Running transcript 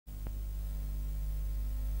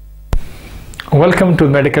Welcome to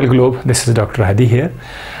Medical Globe. This is Dr. Hadi here.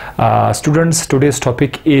 Students, today's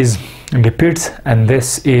topic is lipids, and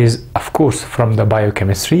this is of course from the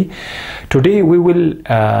biochemistry. Today we will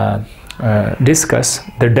discuss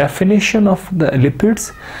the definition of the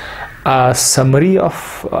lipids, a summary of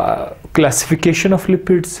classification of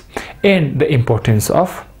lipids, and the importance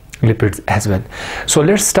of lipids as well. So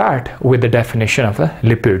let's start with the definition of the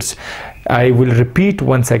lipids. I will repeat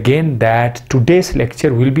once again that today's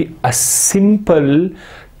lecture will be a simple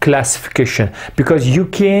classification, because you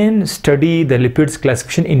can study the lipids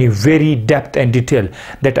classification in a very depth and detail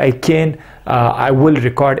that I will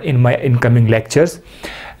record in my incoming lectures.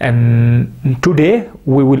 And today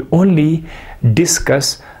we will only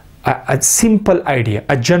discuss a simple idea,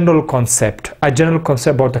 a general concept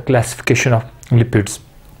about the classification of lipids.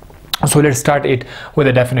 So let's start it with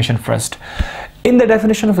the definition first. In the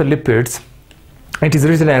definition of the lipids, it is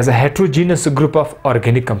written as a heterogeneous group of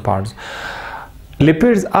organic compounds.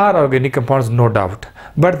 Lipids are organic compounds, no doubt,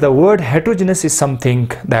 but the word heterogeneous is something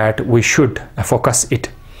that we should focus it.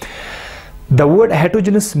 The word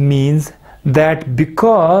heterogeneous means that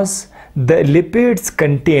because the lipids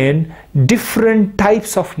contain different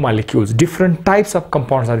types of molecules, different types of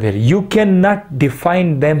compounds are there, you cannot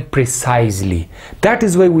define them precisely. That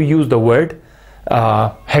is why we use the word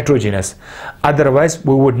heterogeneous. Otherwise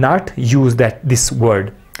we would not use this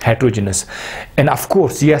word heterogeneous. And of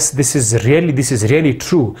course, yes, this is really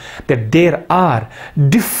true that there are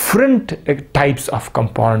different types of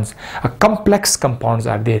compounds, complex compounds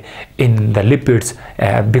are there in the lipids,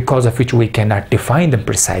 because of which we cannot define them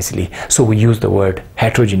precisely, so we use the word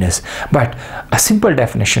heterogeneous. But a simple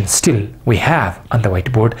definition still we have on the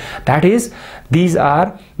whiteboard, that is, these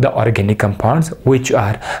are the organic compounds which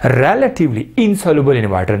are relatively insoluble in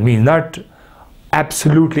water. Means not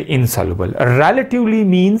absolutely insoluble. Relatively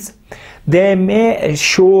means they may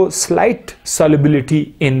show slight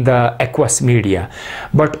solubility in the aqueous media,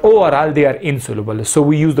 but overall they are insoluble, so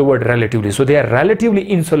we use the word relatively. So they are relatively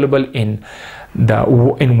insoluble in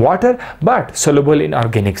water but soluble in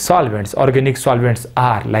organic solvents. Organic solvents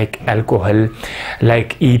are like alcohol,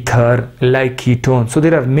 like ether, like ketone. So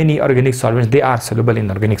there are many organic solvents, they are soluble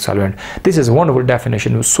in organic solvent. This is a wonderful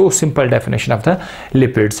definition, so simple definition of the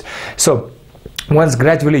lipids. So once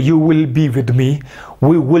gradually you will be with me,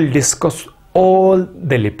 we will discuss all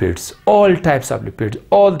the lipids, all types of lipids,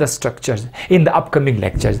 all the structures in the upcoming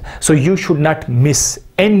lectures. So you should not miss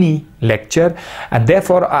any lecture, and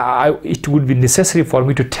therefore it would be necessary for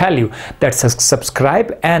me to tell you that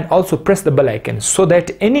subscribe and also press the bell icon so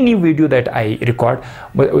that any new video that I record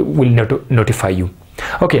will notify you.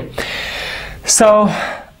 Okay, so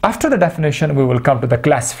after the definition, we will come to the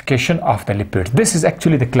classification of the lipids. This is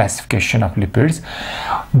actually the classification of lipids.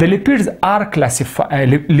 The lipids are classified.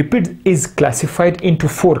 Lipids is classified into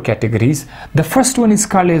 4 categories. The first one is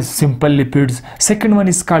called as simple lipids. Second one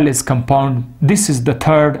is called as compound. This is the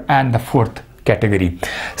third and the fourth category.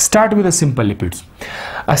 Start with the simple lipids.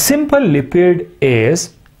 A simple lipid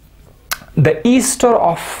is the ester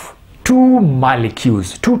of two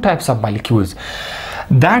types of molecules.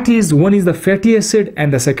 That is, one is the fatty acid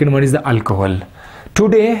and the second one is the alcohol.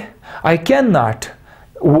 Today I cannot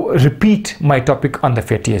repeat my topic on the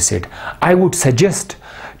fatty acid. I would suggest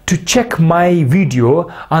to check my video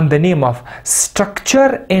on the name of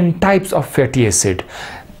structure and types of fatty acid.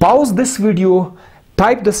 Pause this video,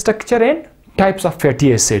 type the structure and types of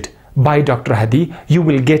fatty acid by Dr. Hadi. You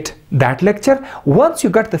will get that lecture. Once you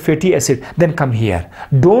got the fatty acid, then come here.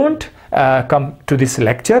 Don't come to this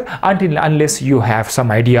lecture unless you have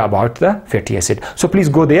some idea about the fatty acid. So please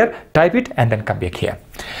go there, type it, and then come back here.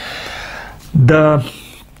 The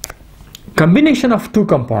combination of two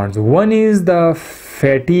compounds, one is the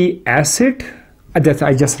fatty acid, I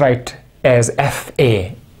just write as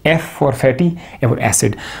FA, F for fatty, A for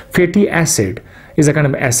acid. Fatty acid is a kind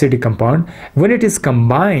of acidic compound. When it is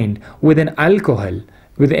combined with an alcohol,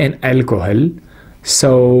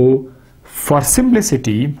 so for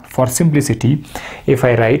simplicity, if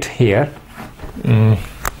I write here,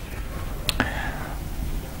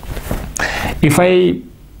 if I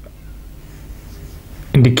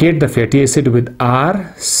indicate the fatty acid with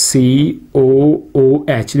RCOOH,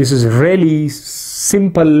 this is really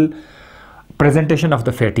simple presentation of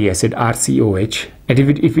the fatty acid, RCOH. And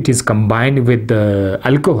if it is combined with the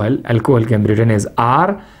alcohol can be written as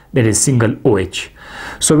R, that is single OH.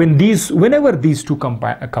 So whenever these two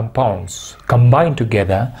compounds combine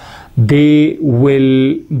together, they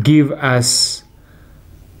will give us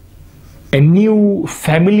a new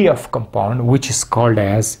family of compound which is called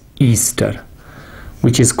as ester.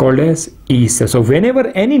 ester. So whenever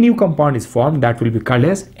any new compound is formed, that will be called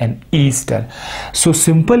as an ester. So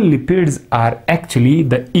simple lipids are actually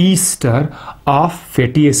the ester of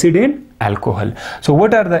fatty acid and alcohol. So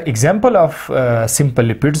what are the example of simple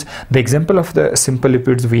lipids? The example of the simple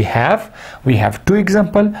lipids we have two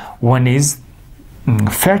example. One is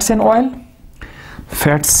fats and oil.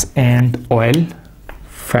 Fats and oil.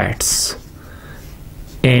 Fats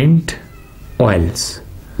and oils.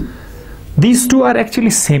 These two are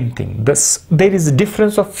actually same thing. Thus, there is a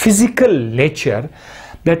difference of physical nature,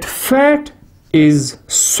 that fat is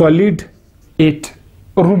solid at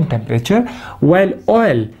room temperature, while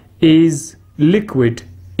oil is liquid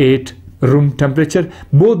at room temperature.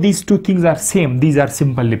 Both these two things are same. These are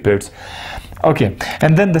simple lipids. Okay,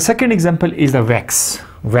 and then the second example is the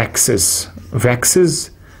waxes.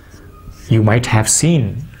 Waxes, you might have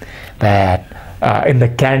seen that in the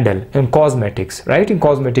candle, in cosmetics, right? In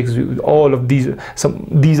cosmetics, all of these,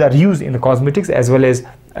 these are used in the cosmetics as well as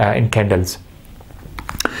in candles.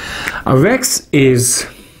 A wax is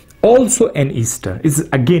also an ester. It's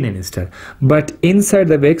again an ester, but inside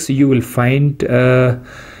the wax you will find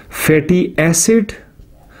fatty acid.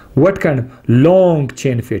 What kind of? Long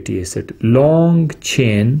chain fatty acid. Long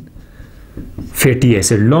chain fatty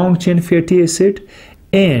acid. Long chain fatty acid,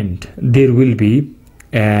 and there will be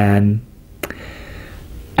an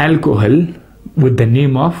alcohol with the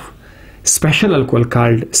name of special alcohol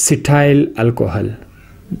called cetyl alcohol.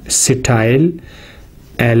 Cetyl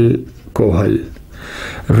alcohol.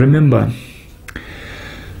 Remember,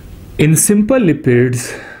 in simple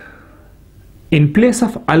lipids, in place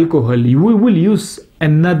of alcohol, we will use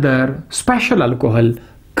another special alcohol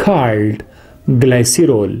called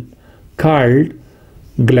glycerol. Called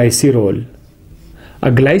glycerol. A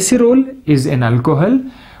glycerol is an alcohol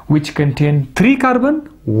which contains 3 carbon,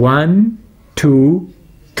 1, 2,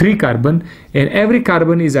 3 carbon, and every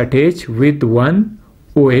carbon is attached with one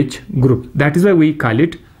OH group. That is why we call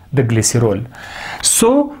it the glycerol.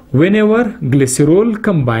 So whenever glycerol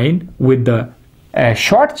combined with the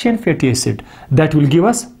short chain fatty acid, that will give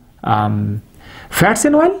us fats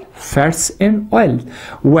and oil. Fats and oil.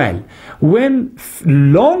 Well, when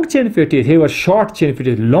long chain fatty acid, here was short chain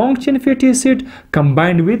fatty acid, long chain fatty acid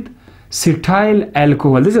combined with cetyl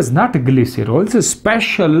alcohol. This is not glycerol. This is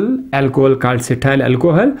special alcohol called cetyl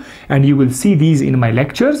alcohol, and you will see these in my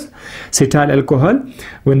lectures. Cetyl alcohol.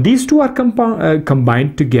 When these two are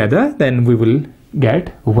combined together, then we will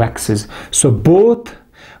get waxes. So both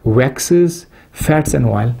waxes, fats and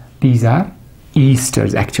oil, these are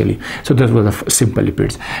esters actually. So those were the simple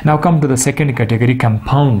lipids. Now come to the second category,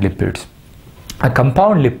 compound lipids. A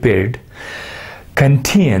compound lipid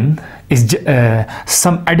contain is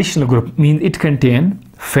some additional group, means it contain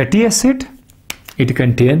fatty acid. It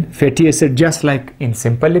contain fatty acid just like in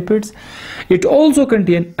simple lipids. It also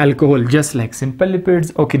contain alcohol just like simple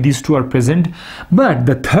lipids. Okay, these two are present, but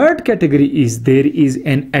the third category is there is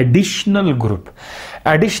an additional group.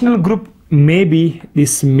 Additional group maybe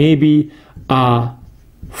this may be a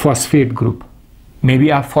phosphate group, maybe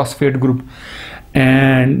a phosphate group,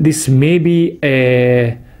 and this may be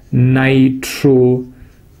a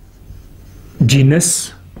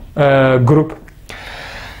nitrogenous group,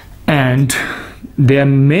 and there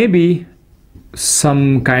may be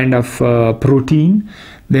some kind of protein,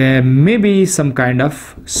 there may be some kind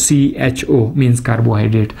of CHO, means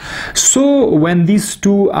carbohydrate. So when these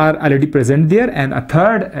two are already present there and a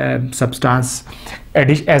third substance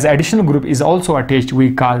as additional group is also attached,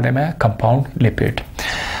 we call them a compound lipid.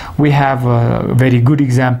 We have a very good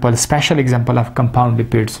example, special example of compound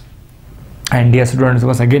lipids. And dear students,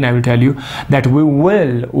 once again I will tell you that we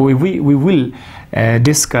will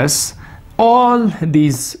discuss all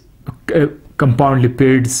these compound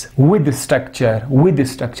lipids with the structure.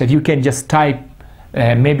 You can just type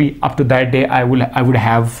maybe up to that day I would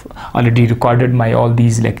have already recorded my all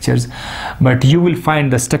these lectures, but you will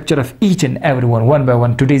find the structure of each and every one by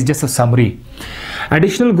one. Today is just a summary.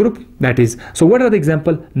 Additional group, that is, so what are the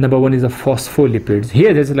example? Number one is a phospholipids.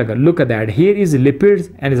 Here there's like a look at that. Here is lipids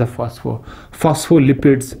and is a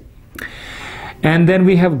phospholipids. And then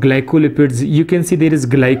we have glycolipids. You can see there is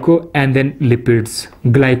glyco and then lipids.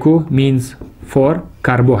 Glyco means for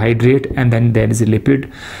carbohydrate, and then there is a lipid.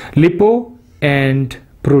 Lipo and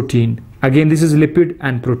protein. Again, this is lipid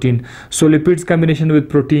and protein. So lipids combination with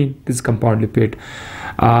protein, this is compound lipid.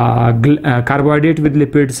 Carbohydrate with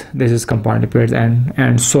lipids, this is compound lipids,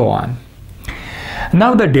 and so on.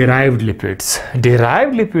 Now the derived lipids.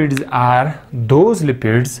 Derived lipids are those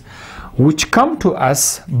lipids which come to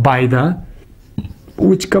us by the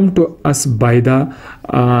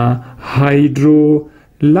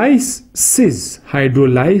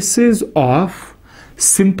hydrolysis of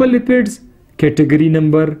simple lipids, category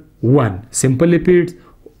number 1, simple lipids,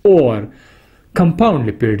 or compound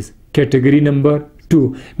lipids, category number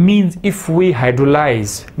 2. Means if we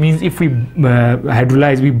hydrolyze,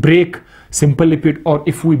 we break simple lipid, or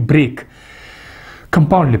if we break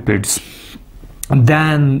compound lipids,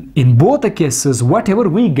 then in both the cases, whatever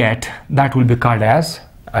we get, that will be called as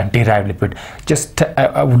a derived lipid. Just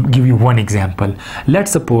I will give you one example.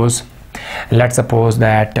 Let's suppose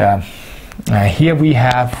that here we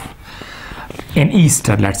have an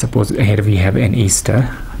ester. Let's suppose here we have an ester.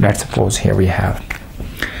 Let's suppose here we have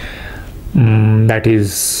that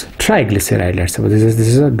is triglyceride. Let's suppose this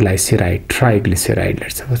is a glyceride, triglyceride.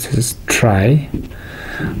 Let's suppose this is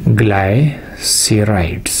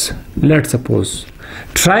triglycerides. Let's suppose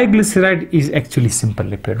triglyceride is actually simple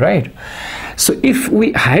lipid, right? So if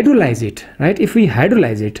we hydrolyze it, right,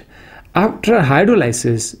 after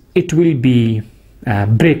hydrolysis it will be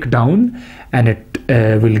break down, and it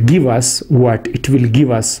will give us what? It will give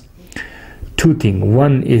us two things.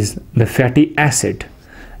 One is the fatty acid,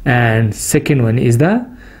 and second one is the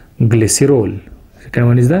glycerol.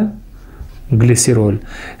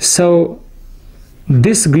 So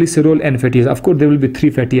this glycerol and fatty acid, of course there will be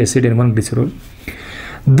 3 fatty acid and 1 glycerol.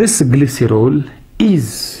 This glycerol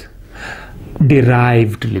is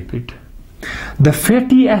derived lipid. The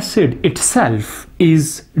fatty acid itself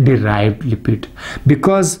is derived lipid,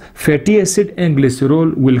 because fatty acid and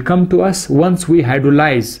glycerol will come to us once we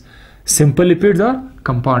hydrolyze simple lipids or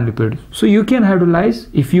compound lipids. So you can hydrolyze.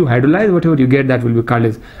 If you hydrolyze, whatever you get, that will be called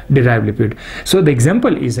as derived lipid. So the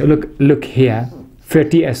example is, look here,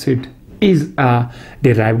 fatty acid is a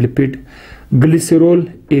derived lipid, glycerol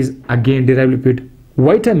is again derived lipid.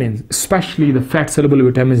 Vitamins, especially the fat soluble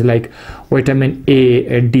vitamins like vitamin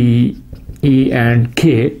A, D, E and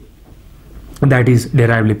K, that is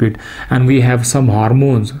derived lipid. And we have some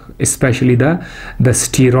hormones, especially the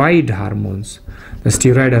steroid hormones.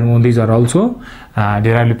 These are also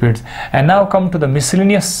derived lipids. And now come to the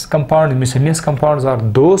miscellaneous compounds. Miscellaneous compounds are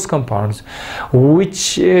those compounds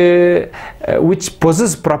which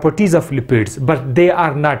possess properties of lipids, but they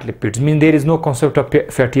are not lipids. Mean there is no concept of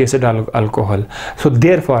fatty acid alcohol. So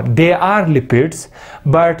therefore they are lipids,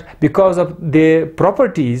 but because of their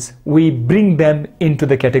properties we bring them into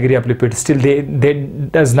the category of lipids. Still they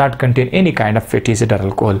does not contain any kind of fatty acid or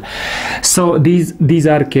alcohol. So these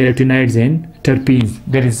are carotenoids and terpenes.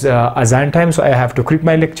 There is azan time, so I have to quit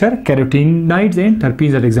my lecture. Carotenoids and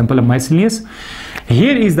terpenes are example of miscellaneous.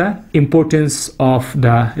 Here is the importance of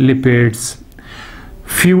the lipids: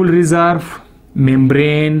 fuel reserve,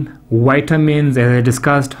 membrane, vitamins, as I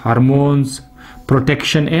discussed, hormones,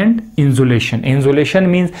 protection and insulation.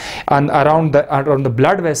 Insulation means around the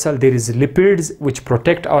blood vessel there is lipids which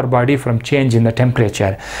protect our body from change in the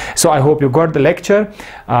temperature. So I hope you got the lecture.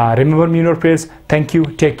 Remember me in your prayers. Thank you.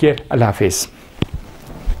 Take care. Allah Hafiz.